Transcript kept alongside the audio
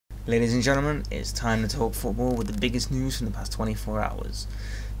Ladies and gentlemen, it's time to talk football with the biggest news from the past 24 hours.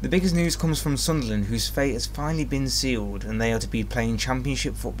 The biggest news comes from Sunderland, whose fate has finally been sealed and they are to be playing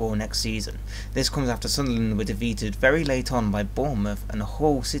Championship football next season. This comes after Sunderland were defeated very late on by Bournemouth and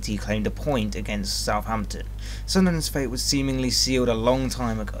Hull City claimed a point against Southampton. Sunderland's fate was seemingly sealed a long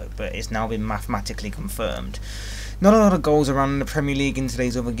time ago, but it's now been mathematically confirmed. Not a lot of goals around in the Premier League in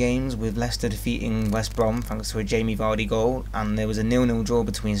today's other games, with Leicester defeating West Brom thanks to a Jamie Vardy goal, and there was a 0-0 draw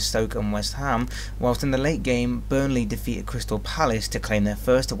between Stoke and West Ham, whilst in the late game Burnley defeated Crystal Palace to claim their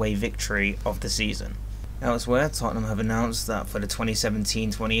first away victory of the season. Elsewhere, Tottenham have announced that for the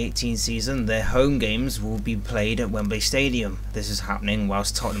 2017-2018 season, their home games will be played at Wembley Stadium. This is happening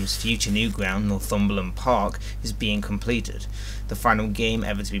whilst Tottenham's future new ground, Northumberland Park, is being completed. The final game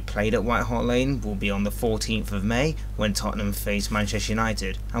ever to be played at White Hart Lane will be on the 14th of May, when Tottenham face Manchester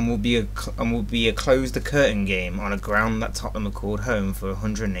United, and will be a close the curtain game on a ground that Tottenham have called home for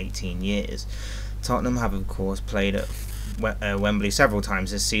 118 years. Tottenham have of course played at Wembley several times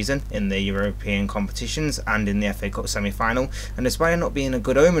this season in the European competitions and in the FA Cup semi-final, and despite it not being a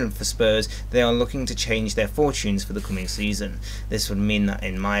good omen for Spurs, they are looking to change their fortunes for the coming season. This would mean that,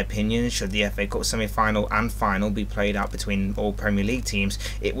 in my opinion, should the FA Cup semi-final and final be played out between all Premier League teams,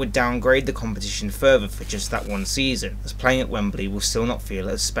 it would downgrade the competition further for just that one season, as playing at Wembley will still not feel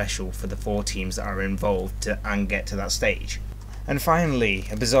as special for the four teams that are involved and get to that stage. And finally,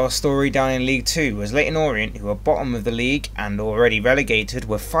 a bizarre story down in League 2, as Leyton Orient, who are bottom of the league and already relegated,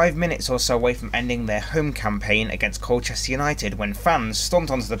 were 5 minutes or so away from ending their home campaign against Colchester United when fans stormed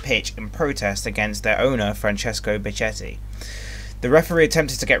onto the pitch in protest against their owner Francesco Becchetti. The referee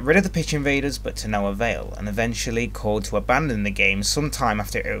attempted to get rid of the pitch invaders, but to no avail, and eventually called to abandon the game sometime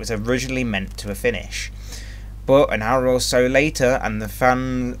after it was originally meant to finish. But an hour or so later,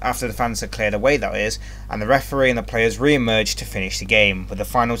 after the fans had cleared away, that is, and the referee and the players re-emerged to finish the game, with the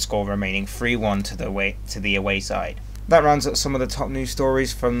final score remaining 3-1 to the away side. That rounds up some of the top news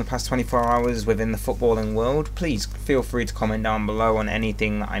stories from the past 24 hours within the footballing world. Please feel free to comment down below on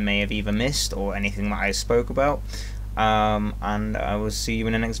anything that I may have either missed or anything that I spoke about, and I will see you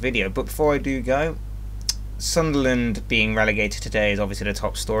in the next video. But before I do go, Sunderland being relegated today is obviously the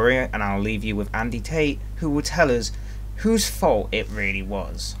top story, and I'll leave you with Andy Tate, who will tell us whose fault it really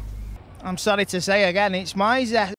was. I'm sorry to say again, it's my